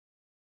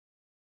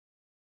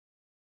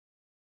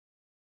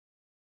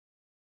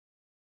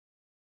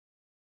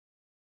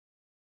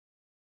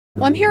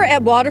Well, I'm here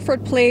at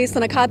Waterford Place,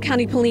 and a Cobb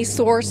County police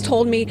source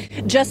told me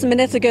just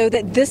minutes ago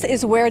that this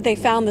is where they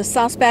found the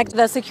suspect.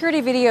 The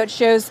security video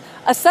shows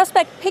a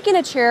suspect picking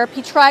a chair.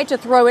 He tried to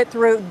throw it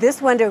through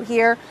this window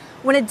here.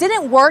 When it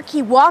didn't work,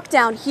 he walked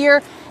down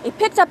here. He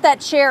picked up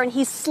that chair and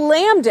he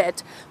slammed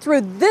it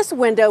through this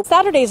window.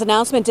 Saturday's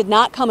announcement did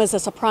not come as a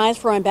surprise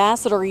for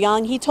Ambassador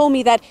Young. He told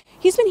me that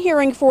he's been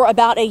hearing for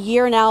about a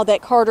year now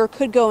that Carter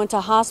could go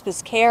into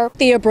hospice care.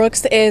 Thea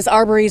Brooks is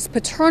Arbery's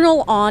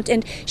paternal aunt,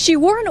 and she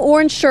wore an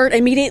orange shirt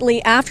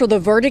immediately after the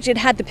verdict. It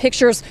had the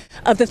pictures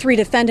of the three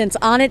defendants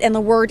on it and the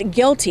word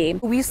guilty.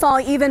 We saw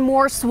even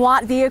more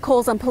SWAT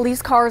vehicles and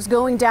police cars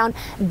going down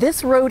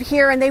this road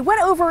here, and they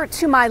went over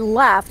to my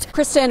left.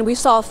 Kristen, we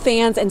saw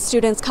fans and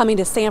students coming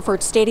to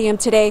Sanford Stadium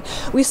today.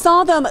 We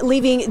saw them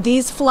leaving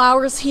these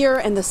flowers here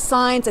and the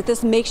signs at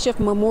this makeshift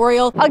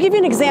memorial. I'll give you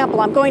an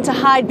example. I'm going to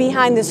hide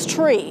behind this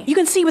tree. You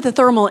can see with the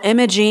thermal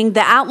imaging,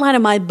 the outline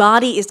of my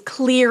body is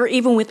clear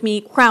even with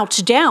me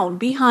crouched down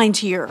behind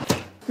here.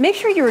 Make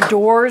sure your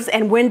doors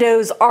and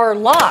windows are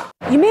locked.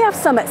 You may have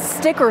some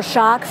sticker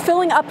shock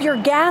filling up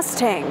your gas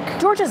tank.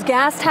 Georgia's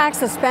gas tax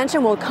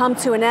suspension will come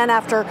to an end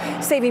after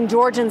saving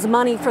Georgians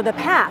money for the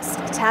past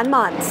 10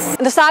 months.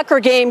 The soccer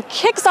game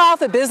kicks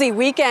off a busy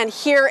weekend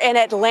here in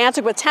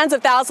Atlanta with tens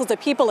of thousands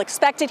of people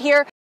expected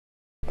here.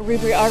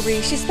 Ahmaud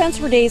Arbery, she spends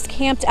her days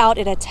camped out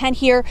in a tent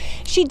here.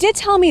 She did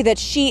tell me that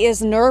she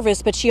is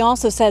nervous, but she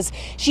also says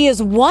she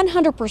is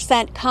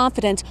 100%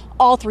 confident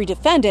all three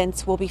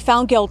defendants will be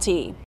found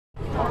guilty.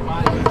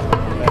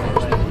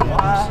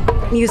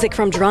 Music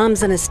from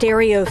drums and a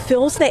stereo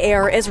fills the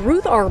air as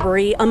Ruth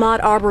Arbery,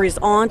 Ahmaud Arbery's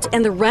aunt,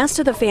 and the rest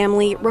of the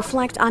family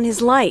reflect on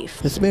his life.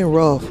 It's been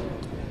rough.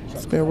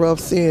 It's been rough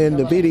seeing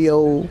the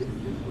video,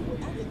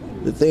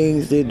 the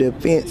things that the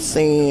defense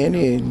saying,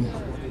 and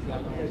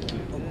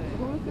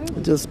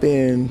it's just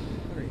been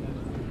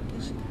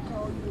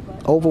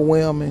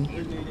overwhelming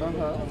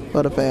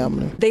for the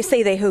family. They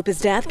say they hope his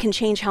death can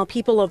change how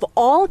people of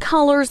all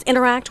colors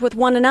interact with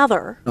one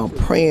another. I'm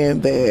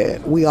praying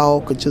that we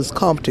all could just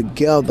come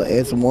together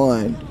as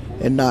one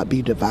and not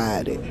be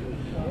divided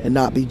and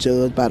not be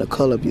judged by the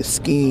color of your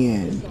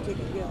skin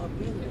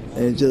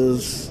and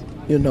just,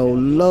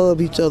 love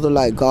each other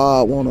like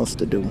God wants us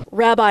to do.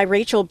 Rabbi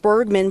Rachel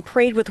Bergman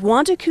prayed with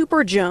Wanda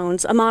Cooper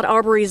Jones, Ahmaud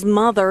Arbery's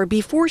mother,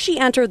 before she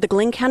entered the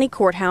Glenn County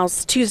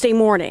Courthouse Tuesday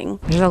morning.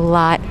 There's a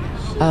lot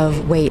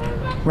of weight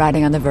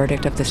riding on the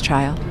verdict of this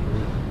trial,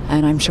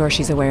 and I'm sure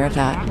she's aware of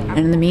that. And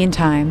in the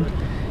meantime,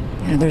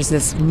 there's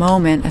this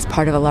moment as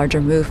part of a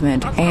larger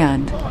movement,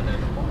 and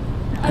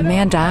a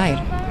man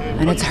died,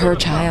 and it's her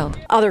child.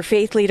 Other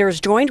faith leaders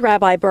joined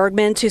Rabbi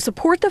Bergman to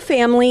support the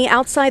family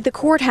outside the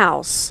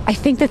courthouse. I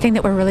think the thing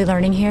that we're really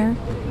learning here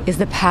is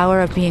the power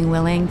of being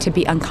willing to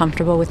be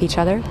uncomfortable with each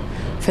other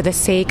for the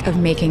sake of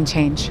making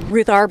change.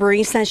 Ruth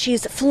Arbery says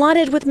she's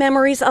flooded with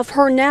memories of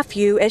her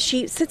nephew as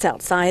she sits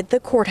outside the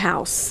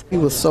courthouse. He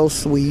was so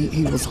sweet.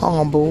 He was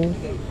humble.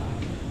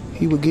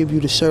 He would give you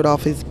the shirt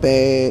off his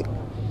back.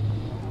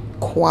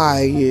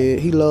 Quiet.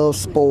 He loved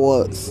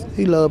sports.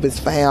 He loved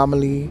his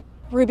family.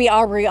 Ruby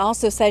Arbery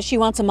also says she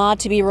wants Ahmaud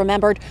to be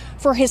remembered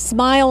for his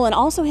smile and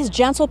also his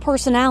gentle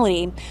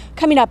personality.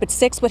 Coming up at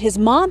 6, what his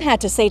mom had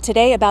to say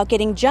today about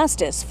getting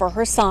justice for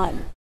her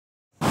son.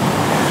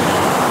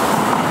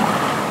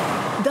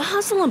 The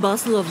hustle and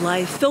bustle of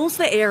life fills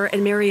the air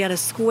in Marietta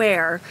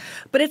Square,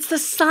 but it's the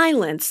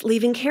silence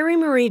leaving Carrie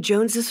Marie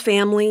Jones's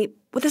family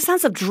with a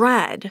sense of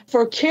dread.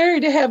 For Carrie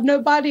to have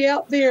nobody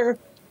out there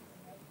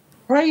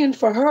praying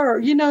for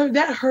her,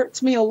 that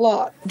hurts me a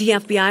lot. The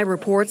FBI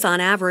reports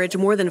on average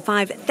more than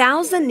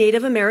 5,000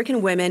 Native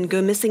American women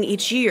go missing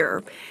each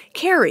year.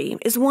 Carrie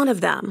is one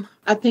of them.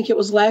 I think it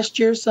was last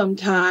year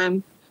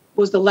sometime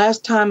was the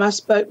last time I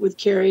spoke with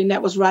Carrie, and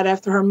that was right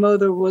after her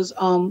mother was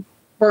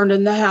burned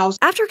in the house.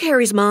 After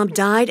Carrie's mom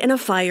died in a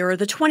fire,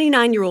 the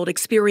 29-year-old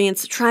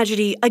experienced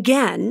tragedy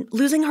again,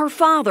 losing her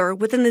father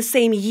within the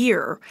same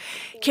year.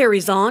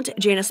 Carrie's aunt,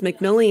 Janice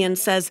McMillian,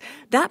 says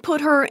that put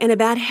her in a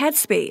bad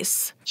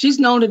headspace. She's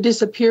known to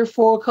disappear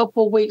for a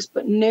couple of weeks,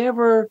 but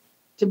never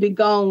to be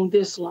gone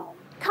this long.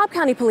 Cobb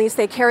County police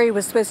say Carrie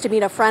was supposed to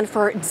meet a friend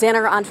for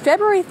dinner on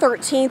February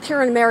 13th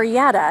here in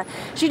Marietta.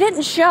 She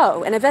didn't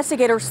show, and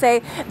investigators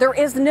say there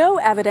is no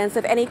evidence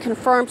of any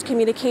confirmed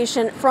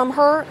communication from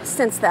her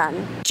since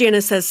then.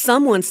 Janice says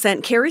someone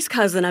sent Carrie's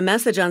cousin a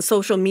message on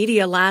social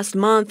media last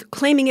month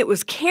claiming it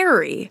was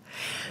Carrie.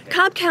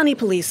 Cobb County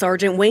Police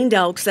Sergeant Wayne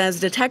Delk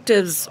says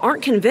detectives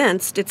aren't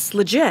convinced it's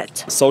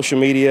legit. Social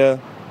media,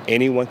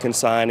 anyone can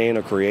sign in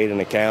or create an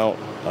account.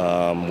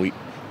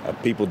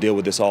 People deal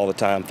with this all the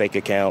time, fake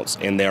accounts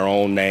in their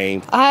own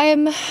name.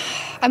 I'm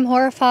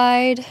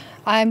horrified.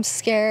 I'm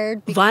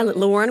scared. Violet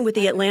Lauren with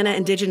the Atlanta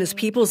Indigenous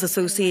Peoples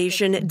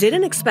Association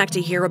didn't expect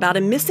to hear about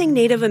a missing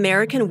Native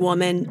American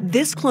woman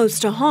this close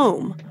to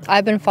home.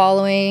 I've been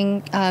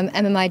following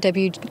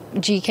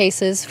MMIWG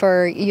cases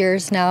for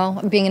years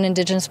now, being an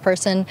Indigenous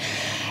person,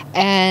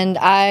 and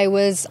I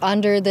was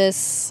under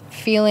this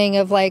feeling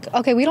of like,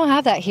 okay, we don't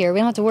have that here. We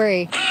don't have to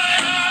worry.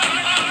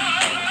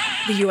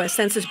 The U.S.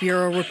 Census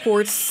Bureau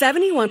reports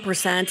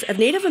 71% of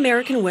Native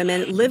American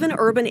women live in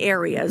urban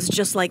areas,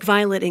 just like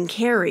Violet and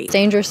Carrie.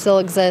 Danger still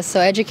exists, so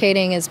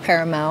educating is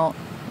paramount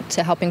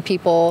to helping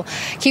people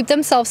keep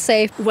themselves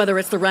safe. Whether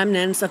it's the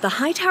remnants of the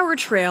Hightower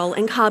Trail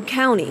in Cobb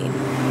County,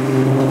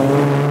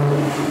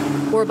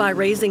 or by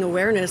raising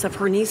awareness of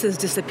her niece's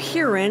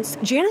disappearance,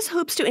 Janice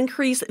hopes to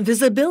increase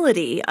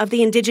visibility of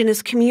the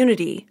Indigenous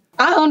community.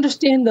 I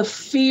understand the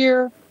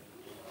fear,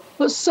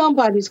 but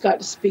somebody's got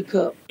to speak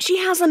up. She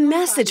has a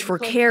message for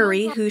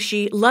Carrie, who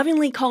she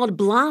lovingly called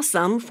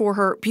Blossom for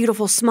her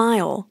beautiful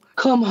smile.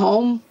 Come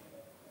home.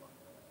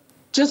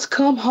 Just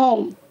come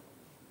home.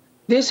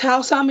 This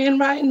house I'm in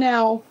right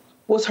now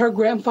was her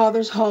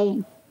grandfather's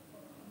home.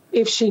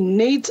 If she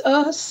needs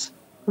us,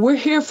 we're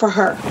here for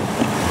her.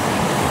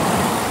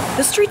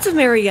 The streets of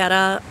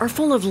Marietta are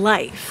full of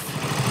life,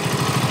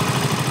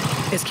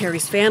 as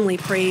Carrie's family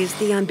prays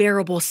the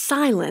unbearable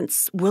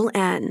silence will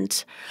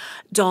end.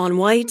 Dawn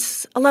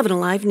White, 11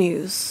 Alive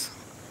News.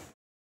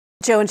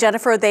 Joe and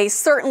Jennifer, they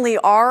certainly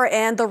are,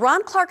 and the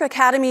Ron Clark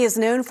Academy is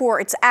known for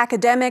its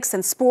academics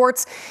and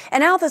sports,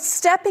 and now the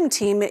stepping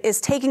team is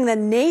taking the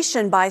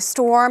nation by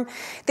storm.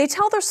 They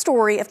tell their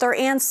story of their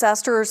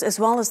ancestors as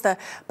well as the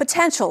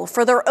potential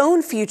for their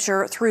own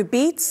future through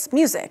beats,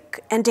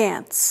 music, and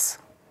dance.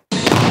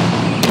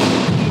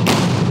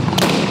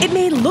 It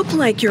may look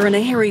like you're in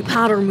a Harry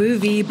Potter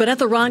movie, but at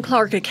the Ron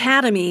Clark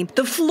Academy,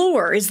 the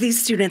floor is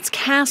these students'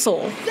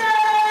 castle.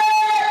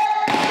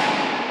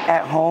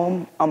 At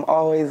home, I'm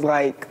always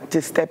like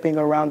just stepping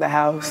around the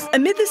house.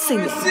 Amid the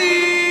singing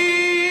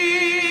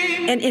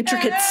and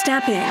intricate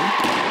stepping,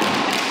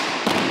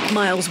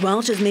 Miles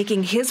Welch is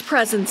making his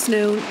presence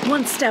known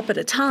one step at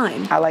a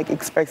time. I like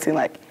expressing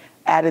like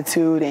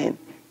attitude and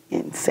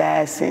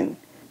sass and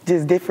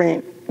just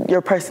different,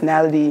 your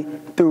personality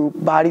through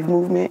body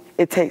movement.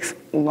 It takes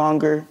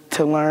longer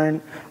to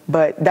learn,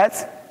 but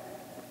that's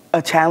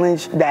a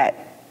challenge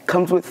that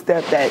comes with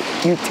step that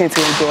you tend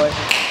to enjoy.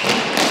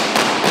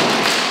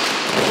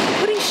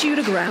 Shoe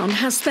to Ground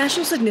has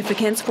special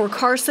significance for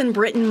Carson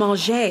Britton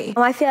Mauger.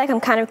 I feel like I'm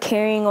kind of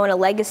carrying on a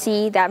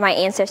legacy that my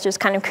ancestors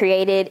kind of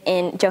created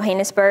in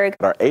Johannesburg.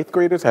 Our 8th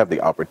graders have the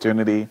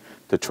opportunity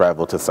to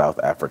travel to South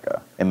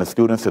Africa, and the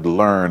students had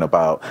learned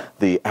about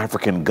the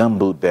African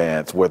gumboot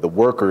dance, where the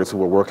workers who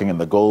were working in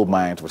the gold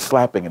mines were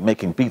slapping and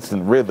making beats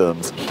and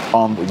rhythms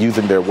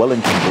using their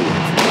Wellington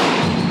boots.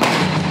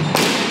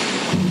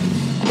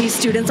 These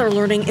students are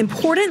learning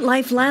important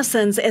life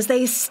lessons as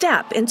they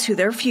step into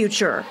their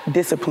future.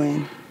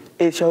 Discipline.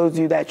 It shows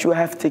you that you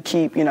have to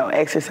keep,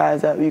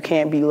 exercise up. You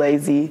can't be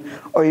lazy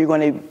or you're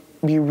going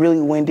to be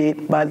really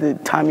winded by the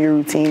time your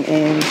routine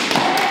ends.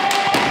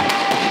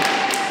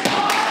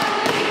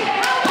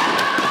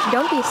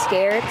 Don't be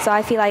scared. So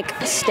I feel like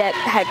STEP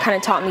had kind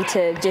of taught me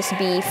to just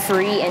be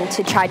free and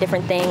to try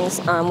different things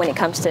when it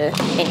comes to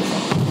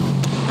anything.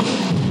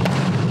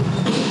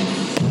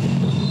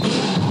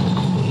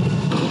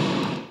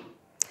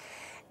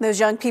 Those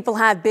young people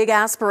have big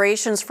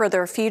aspirations for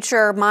their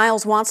future.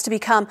 Miles wants to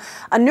become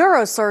a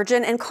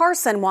neurosurgeon, and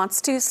Carson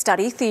wants to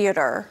study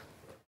theater.